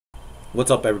What's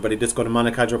up, everybody? Disco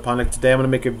Demonic Hydroponic. Today I'm going to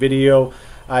make a video.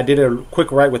 I did a quick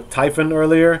Rite with Typhon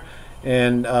earlier,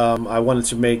 and I wanted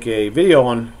to make a video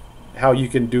on how you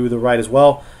can do the Rite as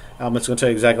well. I'm just going to tell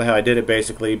you exactly how I did it,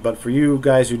 basically. But for you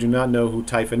guys who do not know who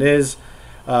Typhon is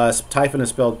Typhon is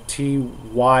spelled T-Y-P-H-O-N,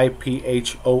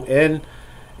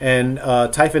 and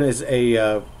Typhon is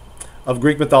of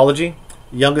Greek mythology,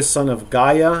 youngest son of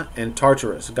Gaia and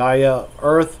Tartarus. Gaia of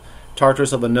Earth,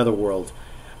 Tartarus of the netherworld.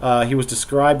 He was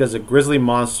described as a grisly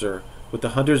monster with the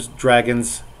hunter's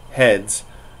dragon's heads,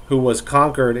 who was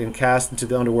conquered and cast into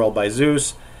the underworld by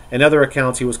Zeus. In other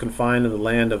accounts, he was confined in the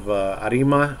land of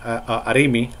Arimi,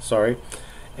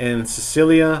 in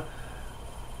Sicilia,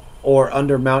 or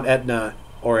under Mount Etna,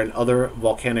 or in other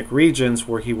volcanic regions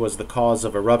where he was the cause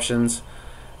of eruptions.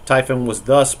 Typhon was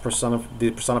thus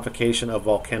the personification of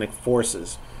volcanic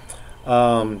forces.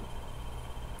 I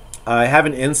have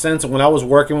an incense, and when I was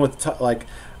working with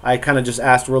I kind of just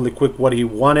asked really quick what he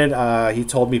wanted. He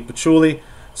told me patchouli.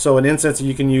 So an incense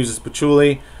you can use is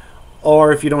patchouli.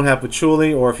 Or if you don't have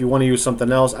patchouli, or if you want to use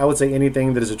something else, I would say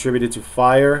anything that is attributed to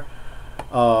fire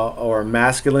or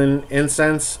masculine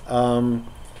incense.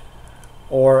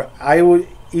 Or I would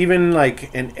even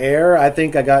like an air. I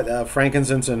think I got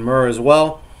frankincense and myrrh as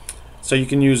well. So you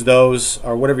can use those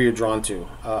or whatever you're drawn to,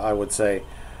 I would say.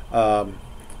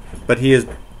 But he is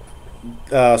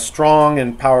strong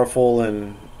and powerful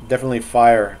and definitely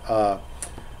fire.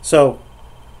 So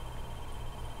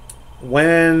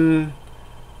when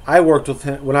I worked with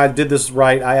him, when I did this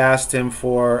Rite, I asked him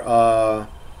for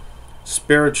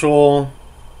spiritual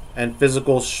and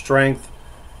physical strength,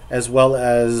 as well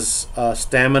as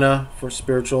stamina for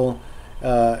spiritual,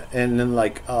 and then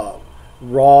like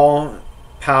raw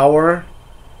power,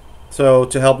 so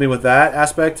to help me with that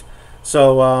aspect.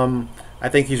 So I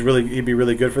think he'd be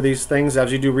really good for these things.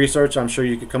 As you do research, I'm sure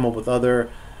you could come up with other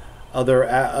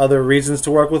reasons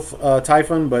to work with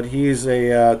Typhon, but he's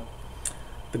the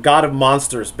god of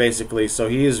monsters, basically. So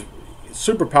he is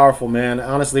super powerful, man.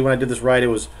 Honestly, when I did this Rite, it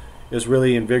was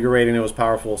really invigorating. It was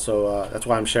powerful, so that's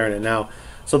why I'm sharing it now.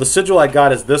 So the sigil I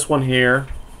got is this one here,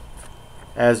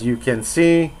 as you can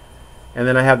see, and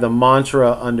then I have the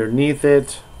mantra underneath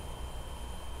it.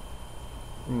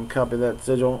 And copy that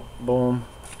sigil. Boom.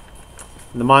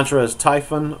 And the mantra is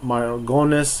Typhon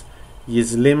Margonis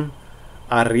Yizlim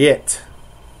Ariet,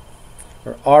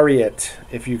 or Ariet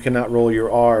if you cannot roll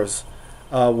your R's.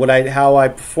 How I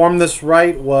performed this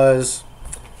Rite was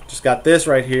just got this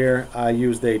right here. I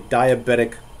used a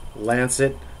diabetic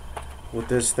lancet with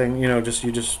this thing. You know, if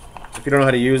you don't know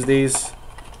how to use these,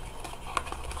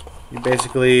 you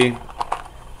basically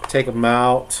take them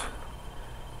out.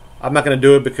 I'm not going to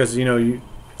do it because you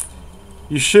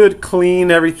should clean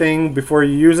everything before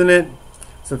you're using it.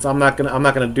 Since I'm not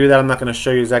gonna do that, I'm not gonna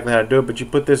show you exactly how to do it. But you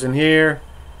put this in here,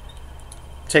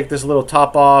 take this little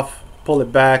top off, pull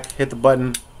it back, hit the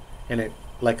button, and it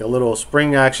like a little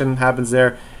spring action happens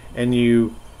there. And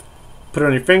you put it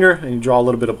on your finger and you draw a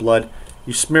little bit of blood.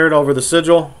 You smear it over the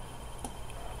sigil.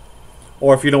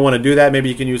 Or if you don't want to do that, maybe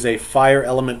you can use a fire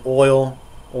element oil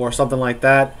or something like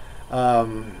that.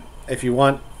 If you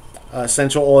want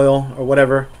essential oil or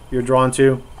whatever you're drawn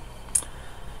to.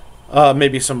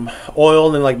 Maybe some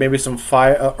oil and maybe some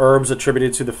fire herbs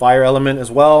attributed to the fire element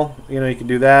as well. You can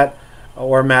do that,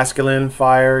 or masculine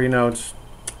fire.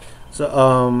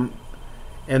 So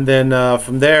and then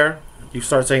from there you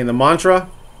start saying the mantra.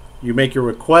 You make your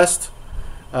request.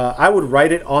 I would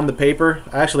write it on the paper.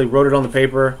 I actually wrote it on the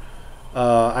paper.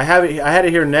 I had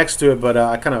it here next to it, but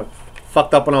I kind of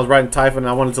fucked up when I was writing Typhon, and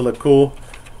I wanted to look cool.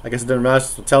 I guess it didn't matter.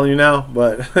 I'm telling you now,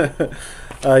 but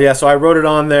yeah. So I wrote it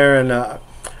on there, and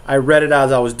I read it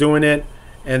as I was doing it,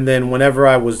 and then whenever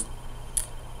I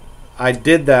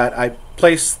did that, I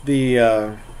placed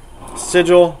the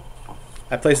sigil.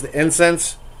 I placed the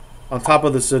incense on top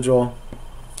of the sigil,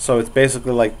 so it's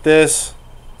basically like this,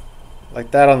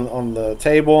 like that on the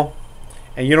table.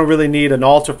 And you don't really need an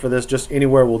altar for this; just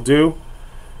anywhere will do.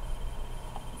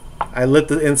 I lit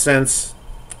the incense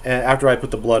after I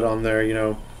put the blood on there,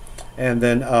 and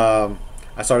then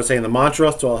I started saying the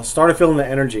mantra, so I started feeling the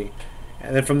energy.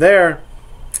 And then from there,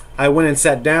 I went and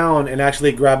sat down and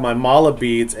actually grabbed my mala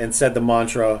beads and said the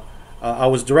mantra. I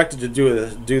was directed to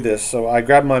do this, so I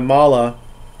grabbed my mala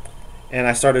and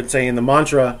I started saying the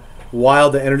mantra while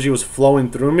the energy was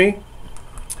flowing through me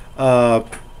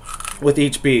with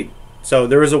each bead. So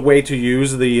there is a way to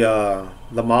use the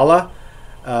mala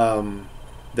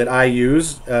that I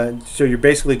use. So you're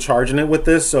basically charging it with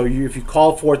this. So if you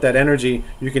call forth that energy,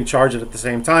 you can charge it at the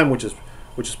same time, which is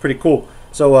pretty cool.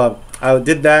 So I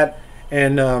did that,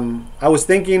 And I was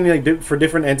thinking, like, for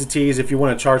different entities, if you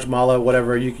want to charge mala,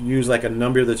 whatever, you can use like a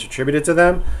number that's attributed to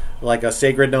them, like a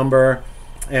sacred number.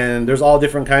 And there's all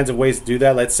different kinds of ways to do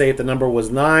that. Let's say if the number was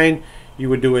 9, you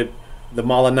would do it the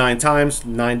mala 9 times,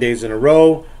 9 days in a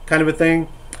row, kind of a thing.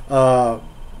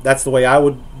 That's the way I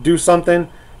would do something.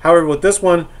 However, with this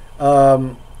one,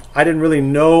 I didn't really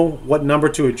know what number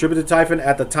to attribute to Typhon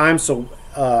at the time, so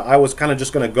I was kind of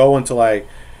just going to go until I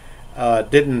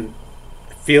didn't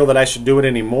feel that I should do it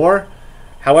anymore.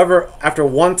 However, after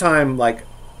one time, like,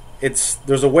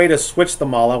 there's a way to switch the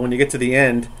mala when you get to the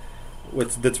end.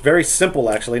 That's very simple,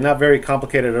 actually, not very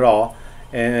complicated at all.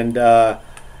 And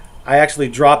I actually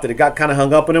dropped it. It got kind of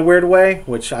hung up in a weird way,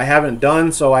 which I haven't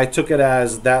done, so I took it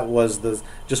as that was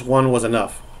just one was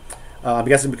enough. I'm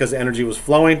guessing because the energy was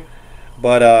flowing.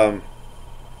 But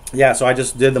yeah, so I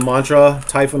just did the mantra,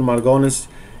 Typhon Margonis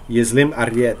Yizlim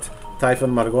Ariet.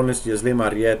 Typhon Margonis Yizlim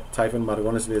Ariet. Typhon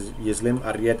Margonis Yizlim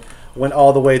Ariet. Went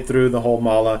all the way through the whole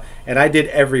mala, and I did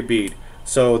every bead.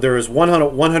 So there is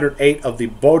 108 of the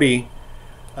Bodhi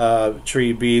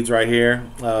tree beads right here.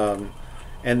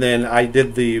 And then I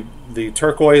did the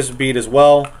turquoise bead as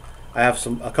well. I have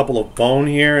a couple of bone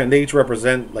here, and they each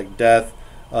represent like death.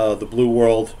 The blue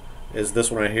world is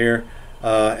this one right here.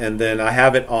 And then I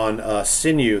have it on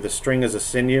sinew. The string is a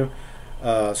sinew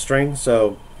string.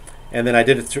 So, and then I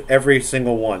did it through every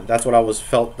single one. That's what I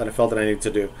felt that I needed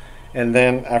to do. And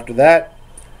then after that,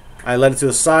 I let it to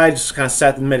the side, just kind of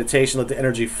sat in meditation, let the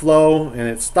energy flow, and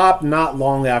it stopped not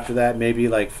long after that, maybe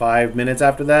like 5 minutes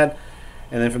after that.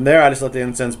 And then from there, I just let the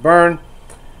incense burn.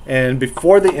 And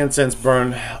before the incense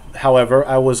burn, however,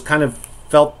 I was kind of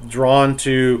felt drawn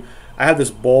to, I have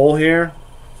this bowl here,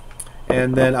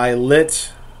 and then I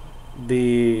lit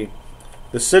the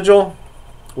sigil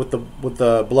with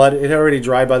the blood. It had already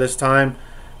dried by this time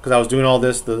because I was doing all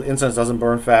this. The incense doesn't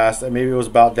burn fast, and maybe it was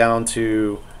about down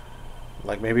to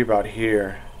like maybe about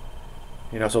here,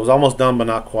 you know, so it was almost done but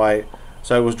not quite.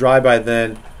 So it was dry by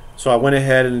then, so I went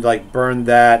ahead and like burned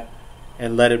that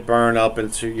and let it burn up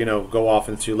into, you know, go off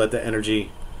into let the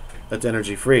energy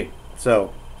free.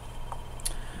 So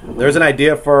there's an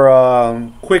idea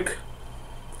for quick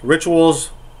rituals,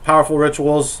 powerful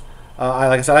rituals.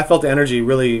 Like I said, I felt the energy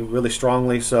really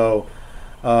strongly. So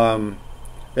there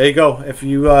you go. If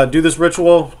you do this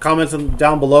ritual, comment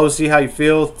down below, see how you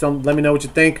feel. Let me know what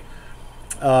you think.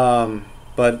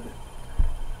 But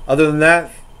other than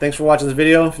that, thanks for watching this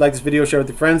video. If you like this video, share it with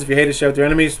your friends. If you hate it, share it with your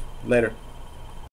enemies. Later.